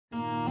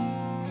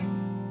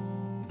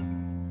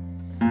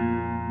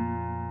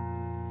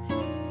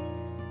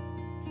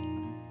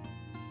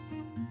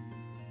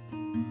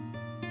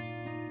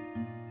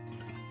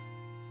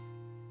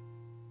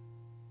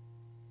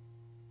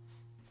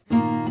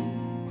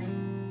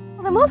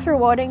The most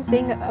rewarding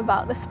thing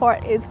about the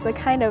sport is the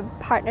kind of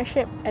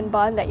partnership and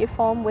bond that you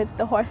form with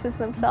the horses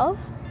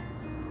themselves.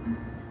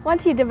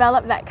 Once you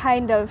develop that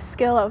kind of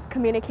skill of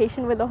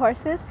communication with the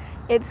horses,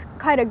 it's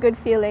quite a good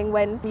feeling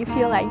when you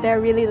feel like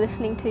they're really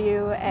listening to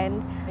you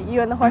and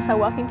you and the horse are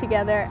working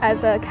together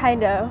as a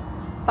kind of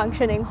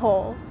functioning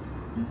whole,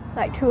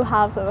 like two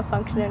halves of a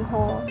functioning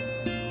whole.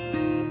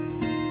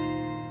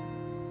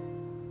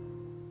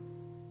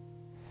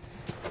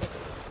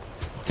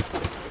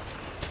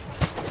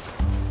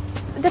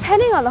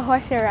 Depending on the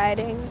horse you're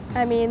riding,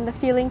 the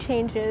feeling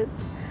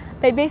changes.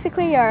 But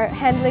basically you're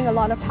handling a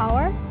lot of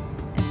power,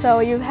 so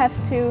you have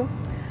to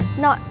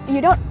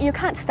you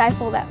can't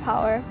stifle that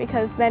power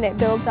because then it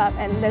builds up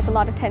and there's a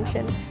lot of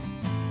tension.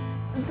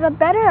 The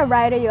better a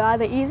rider you are,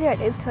 the easier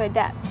it is to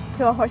adapt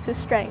to a horse's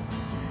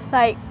strengths.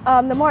 Like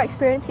the more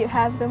experience you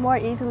have, the more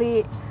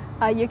easily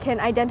you can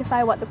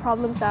identify what the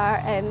problems are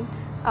and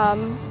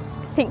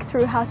think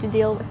through how to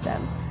deal with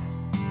them.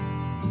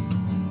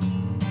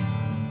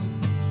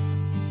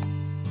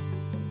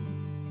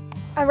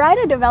 A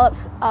rider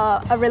develops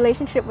a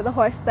relationship with a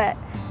horse that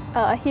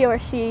he or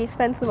she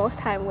spends the most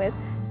time with.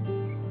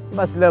 You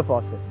must love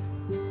horses.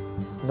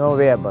 No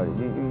way about it.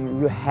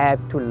 You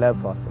have to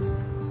love horses.